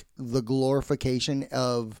like the glorification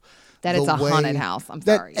of that it's a haunted house. I'm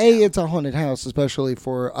sorry. It's a haunted house, especially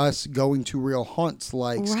for us going to real haunts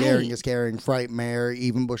like Scaring is Scaring, Frightmare,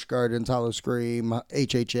 even Busch Gardens, Hollow Scream,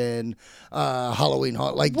 HHN, Halloween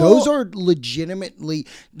Haunt. Like those are legitimately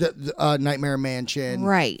the Nightmare Mansion.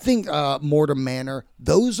 Right. Think Mortem Manor.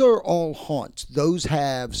 Those are all haunts. Those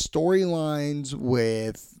have storylines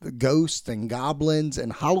with ghosts and goblins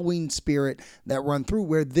and Halloween spirit that run through,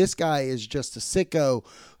 where this guy is just a sicko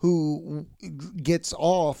who gets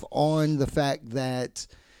off on the fact that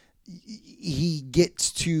he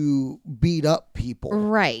gets to beat up people.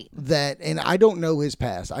 Right. And I don't know his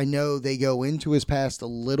past. I know they go into his past a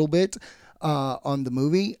little bit on the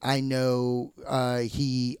movie. I know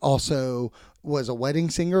he also was a wedding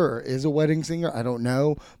singer or is a wedding singer. I don't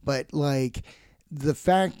know. But like the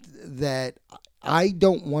fact that I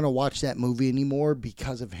don't want to watch that movie anymore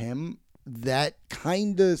because of him, that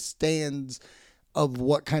kind of stands of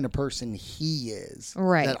what kind of person he is.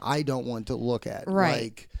 Right. That I don't want to look at.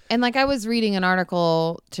 Right. And like I was reading an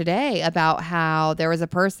article today about how there was a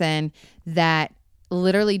person that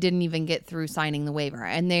literally didn't even get through signing the waiver.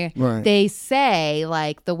 And they say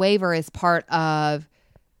like the waiver is part of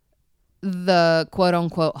the quote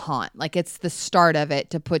unquote haunt. Like it's the start of it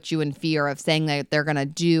to put you in fear of saying that they're going to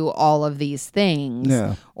do all of these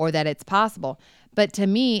things or that it's possible. But to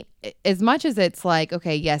me, as much as it's like,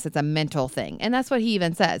 okay, yes, it's a mental thing. And that's what he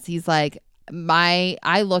even says. He's like,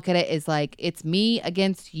 I look at it as like, it's me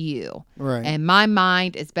against you. Right. And my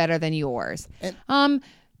mind is better than yours. And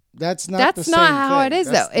that's not how it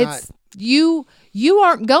is, though. It's you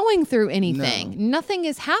aren't going through anything. No. Nothing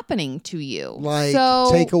is happening to you. Like,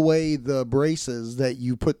 take away the braces that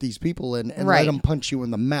you put these people in and let them punch you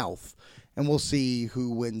in the mouth. And we'll see who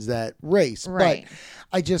wins that race. Right.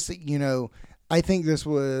 But I just, I think this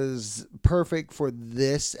was perfect for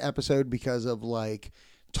this episode because of like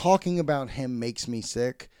talking about him makes me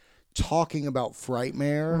sick. Talking about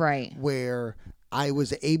Frightmare, right? Where I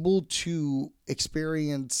was able to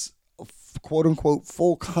experience quote unquote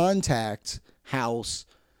full contact house,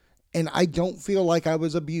 and I don't feel like I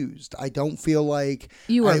was abused. I don't feel like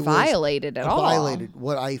you were violated at all. Violated.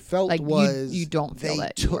 What I felt like was you don't feel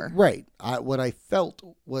that you were right. What I felt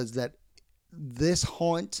was that this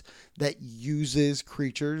haunt that uses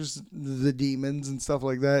creatures, the demons and stuff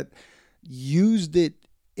like that, used it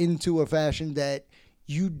into a fashion that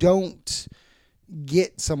you don't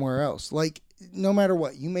get somewhere else. Like, no matter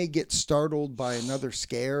what, you may get startled by another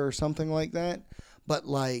scare or something like that, but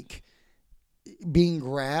like being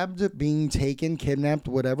grabbed, being taken, kidnapped,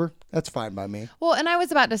 whatever, that's fine by me. Well, and I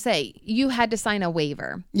was about to say, you had to sign a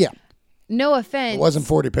waiver. Yeah. No offense. It wasn't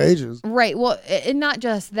 40 pages. Right. Well, and not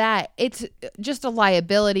just that. It's just a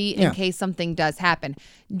liability in case something does happen.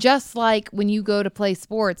 Just like when you go to play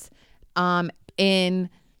sports in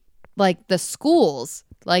like the schools,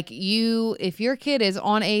 Like if your kid is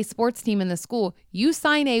on a sports team in the school, you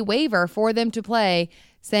sign a waiver for them to play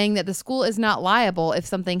saying that the school is not liable if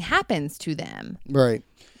something happens to them. Right.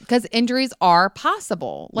 Because injuries are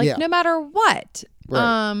possible, like no matter what.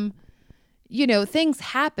 Right. Things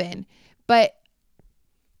happen. But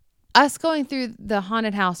us going through the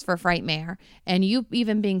haunted house for Frightmare and you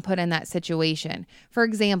even being put in that situation, for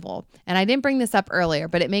example, and I didn't bring this up earlier,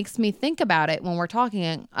 but it makes me think about it when we're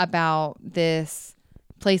talking about this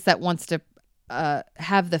place that wants to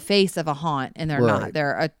have the face of a haunt, and they're not.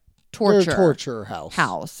 They're a torture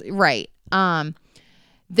house. Right.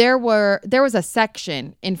 There was a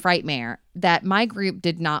section in Frightmare that my group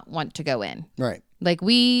did not want to go in. Right. Like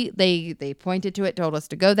they pointed to it, told us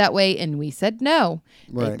to go that way, and we said no.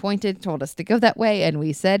 Right. They pointed, told us to go that way, and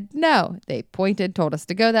we said no. They pointed, told us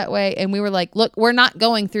to go that way, and we were like, look, we're not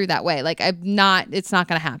going through that way. Like it's not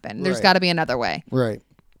going to happen. There's got to be another way. Right.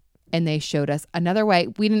 And they showed us another way.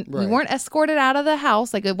 We weren't escorted out of the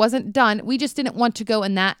house. Like it wasn't done. We just didn't want to go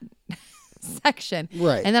in that section.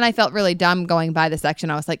 Right. And then I felt really dumb going by the section.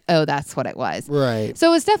 I was like, oh, that's what it was. Right. So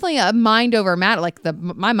it was definitely a mind over matter. Like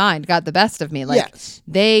my mind got the best of me. Like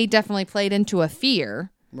they definitely played into a fear.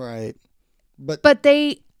 Right. But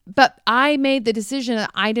I made the decision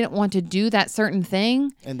that I didn't want to do that certain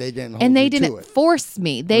thing. And they didn't force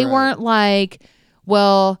me. They weren't like,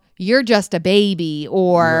 well, you're just a baby,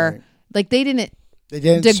 or like they didn't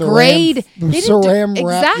degrade saran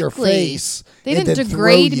wrap your face. They didn't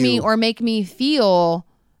degrade me or make me feel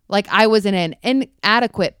like I was an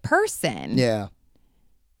inadequate person. Yeah.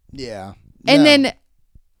 Yeah. And then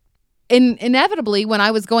inevitably when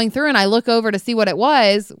I was going through and I look over to see what it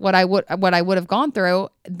was, what I would have gone through,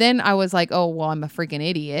 then I was like, oh, well, I'm a freaking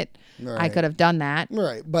idiot. Right. I could have done that.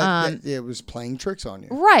 Right. But it was playing tricks on you.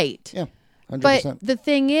 Right. Yeah. 100%. But the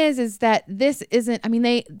thing is that this isn't, I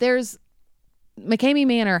mean, there's McCamey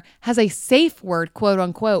Manor has a safe word, quote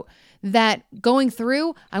unquote, that going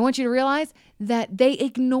through, I want you to realize that they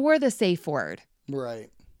ignore the safe word. Right.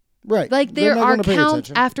 Right. Like there are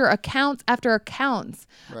accounts after accounts after accounts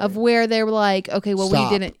of where they were like, okay, well, we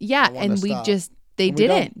didn't. Yeah. And we just, they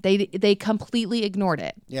didn't. They completely ignored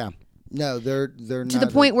it. Yeah. No, they're not. To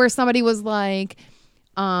the point where somebody was like,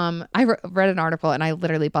 I read an article and I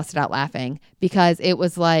literally busted out laughing because it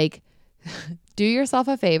was like, do yourself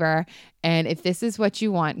a favor, and if this is what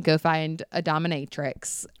you want, go find a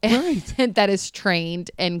dominatrix that is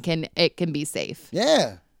trained and can be safe.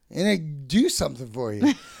 Yeah, and it do something for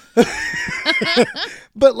you.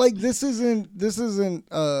 But like this isn't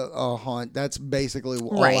a haunt. That's basically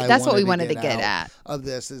all That's what we wanted to get at. Of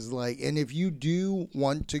this is like, and if you do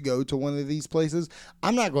want to go to one of these places,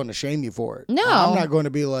 I'm not going to shame you for it. No, I'm not going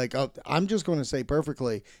to be like, oh, I'm just going to say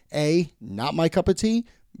perfectly, A, not my cup of tea.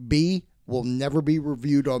 B, will never be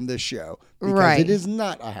reviewed on this show because it is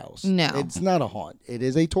not a house. No, it's not a haunt. It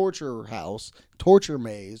is a torture house, torture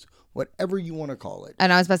maze, whatever you want to call it.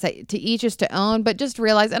 And I was about to say, to each is to own, but just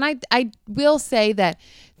realize, and I will say that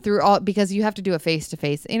through all, because you have to do a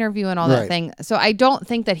face-to-face interview and all that thing. So I don't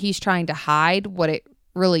think that he's trying to hide what it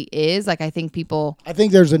really is. Like I think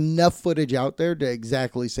there's enough footage out there to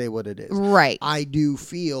exactly say what it is. Right. I do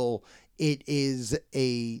feel it is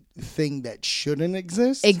a thing that shouldn't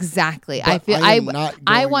exist. Exactly.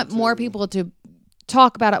 I want more people to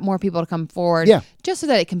talk about it, more people to come forward. Yeah. Just so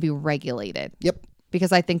that it can be regulated. Yep.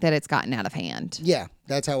 Because I think that it's gotten out of hand. Yeah,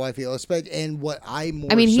 that's how I feel. And what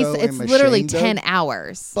it's literally 10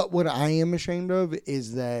 hours. But what I am ashamed of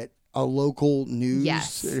is that a local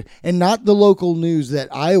news, and not the local news that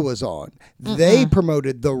I was on, they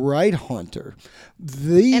promoted the right haunter.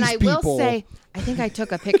 Will say, I think I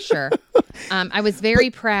took a picture. I was very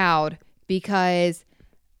proud because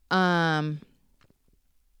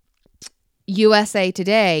USA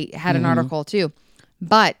Today had an article too,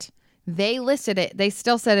 but they listed it. They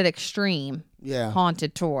still said it extreme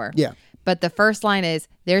haunted tour. Yeah. But the first line is,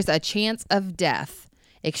 there's a chance of death.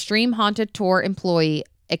 Extreme haunted tour employee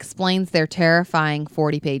explains their terrifying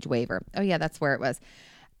 40-page waiver. Oh, yeah, that's where it was.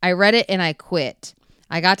 I read it and I quit.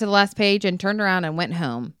 I got to the last page and turned around and went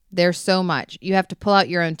home. There's so much. You have to pull out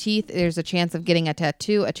your own teeth. There's a chance of getting a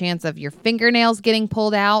tattoo, a chance of your fingernails getting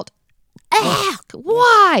pulled out.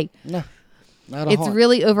 Why? No, not a It's haunt.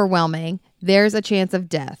 really overwhelming. There's a chance of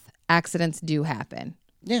death. Accidents do happen.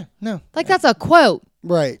 Yeah, no. Like that's a quote.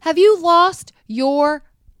 Right. Have you lost your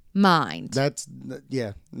mind?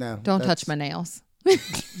 No. Don't touch my nails.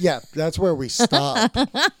 Yeah, that's where we stop.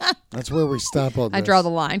 That's where we stop on this. I draw the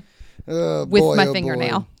line. With my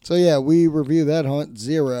fingernail. Boy. So yeah, we review that haunt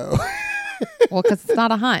 0. Well, because it's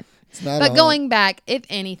not a hunt. It's not. But going back, if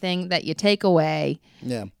anything that you take away,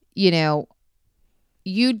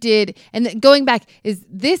 you did, and going back,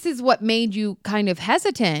 this is what made you kind of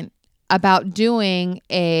hesitant about doing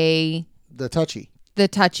the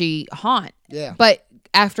touchy haunt. Yeah. But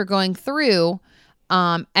after going through,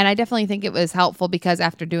 and I definitely think it was helpful because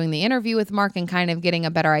after doing the interview with Mark and kind of getting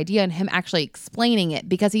a better idea and him actually explaining it,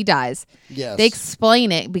 because he does. Yes. They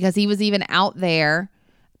explain it because he was even out there,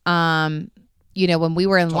 when we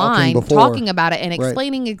were in line talking about it and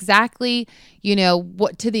explaining exactly,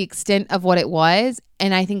 what to the extent of what it was.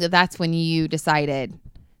 And I think that that's when you decided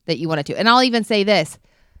that you wanted to. And I'll even say this,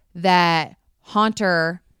 that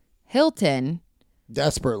Haunter Hilton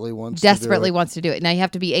desperately wants to do it. Now you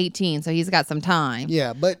have to be 18, so he's got some time.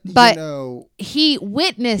 Yeah, but he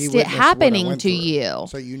witnessed it happening to you.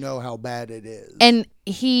 So you know how bad it is. And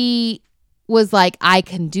he was like, I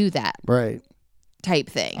can do that. Right. Type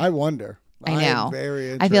thing. I wonder. I know. I'm very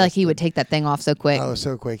interested. I feel like he would take that thing off so quick. Oh,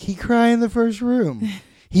 so quick. He cried in the first room.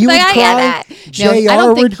 He would like, cry.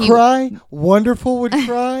 JR would cry. Wonderful would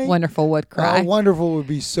cry. Wonderful would cry. Wonderful would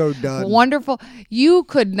be so done. Wonderful. You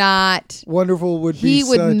could not. Wonderful would be He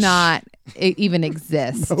would not even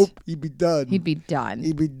exist. Nope. He'd be done. He'd be done.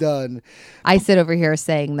 He'd be done. I sit over here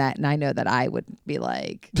saying that, and I know that I would be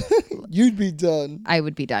like. You'd be done. I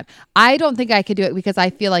would be done. I don't think I could do it because I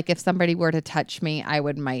feel like if somebody were to touch me, I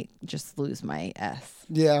might just lose my S.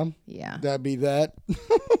 Yeah. Yeah. That'd be that.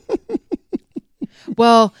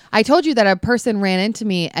 Well, I told you that a person ran into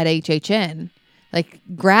me at HHN, like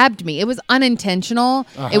grabbed me. It was unintentional.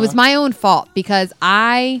 It was my own fault because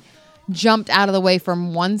I jumped out of the way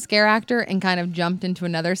from one scare actor and kind of jumped into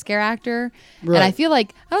another scare actor. Right. And I feel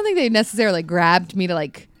like, I don't think they necessarily grabbed me to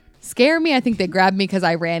like scare me. I think they grabbed me because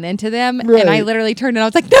I ran into them. Right. And I literally turned and I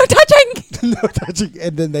was like, no touching. No touching.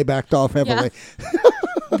 And then they backed off heavily. Yeah.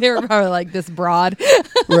 They were probably like this broad.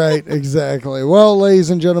 Right, exactly. Well, ladies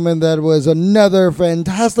and gentlemen, that was another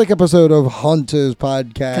fantastic episode of Haunters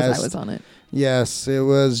Podcast. Because I was on it. Yes, it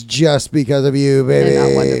was just because of you, baby. Isn't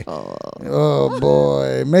that wonderful? Oh,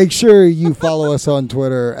 boy. Make sure you follow us on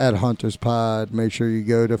Twitter at HuntersPod. Make sure you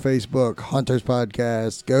go to Facebook, Hunters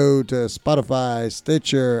Podcast. Go to Spotify,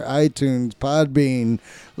 Stitcher, iTunes, Podbean.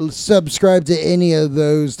 Subscribe to any of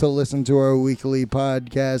those to listen to our weekly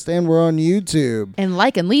podcast. And we're on YouTube. And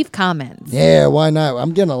like and leave comments. Yeah, why not?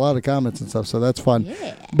 I'm getting a lot of comments and stuff, so that's fun.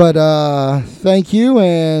 Yeah. But thank you.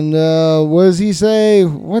 And what does he say?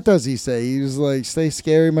 What does he say? He was like, stay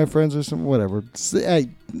scary, my friends, or something. Whatever. Hey,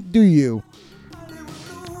 do you.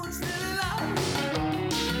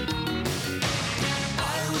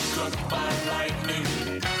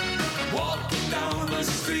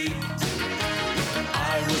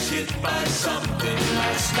 By something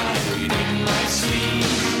last night in my sleep.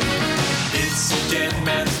 It's a dead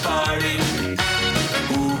man's party.